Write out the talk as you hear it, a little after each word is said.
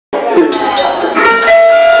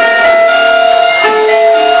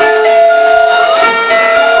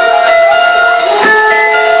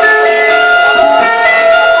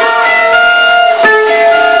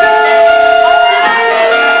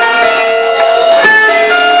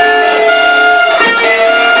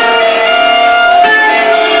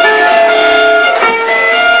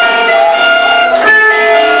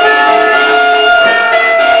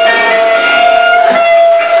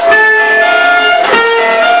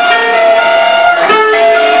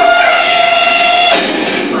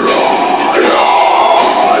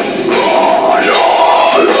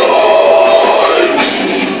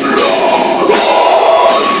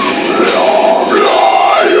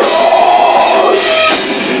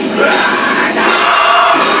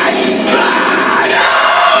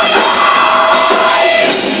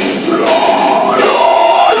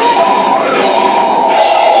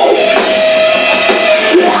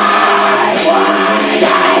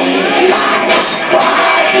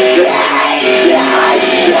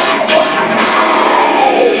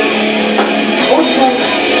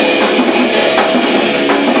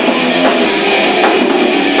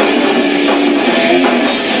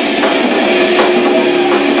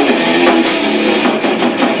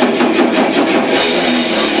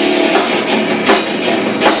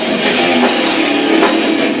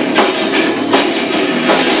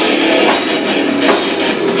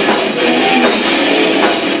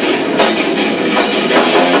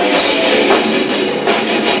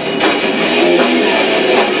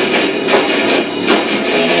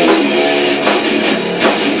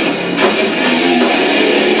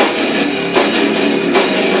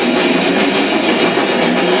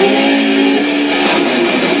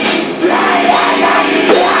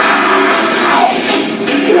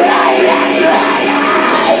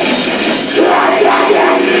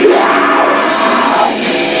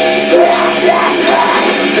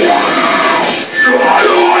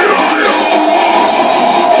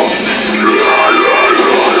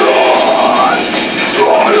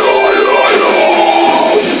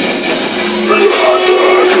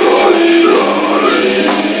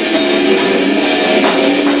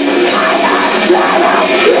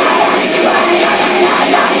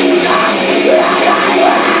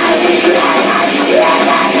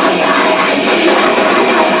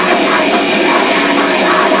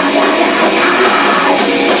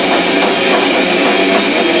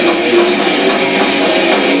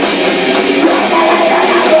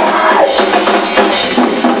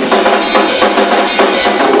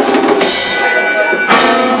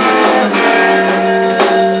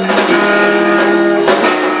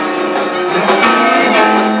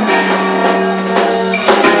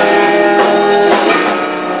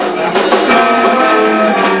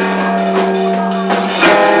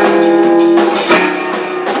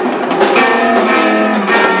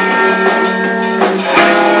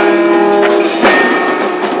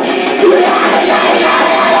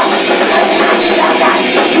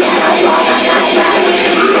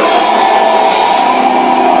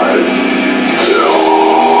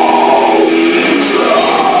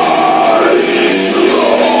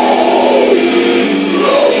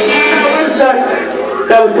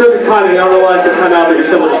That was perfect timing. I don't know why I said time out, but you're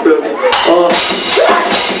so much spooked.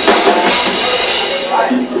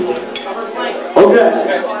 Okay.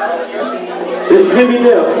 This is going to be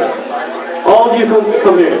new. All of you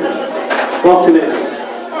come here. Walk to me.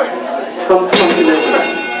 Come to me.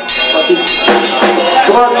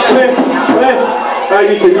 Come on, come in. Alright,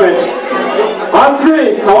 you two, come in. On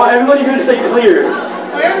three. I want everybody here to say clear.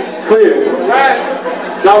 Clear.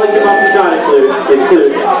 Not like the Mount Vagina clear. It's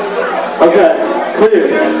clear. Okay. Clear.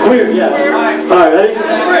 Clear, yes. Alright, ready?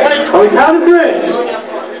 On the count of three.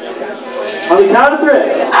 On the count of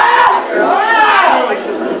three.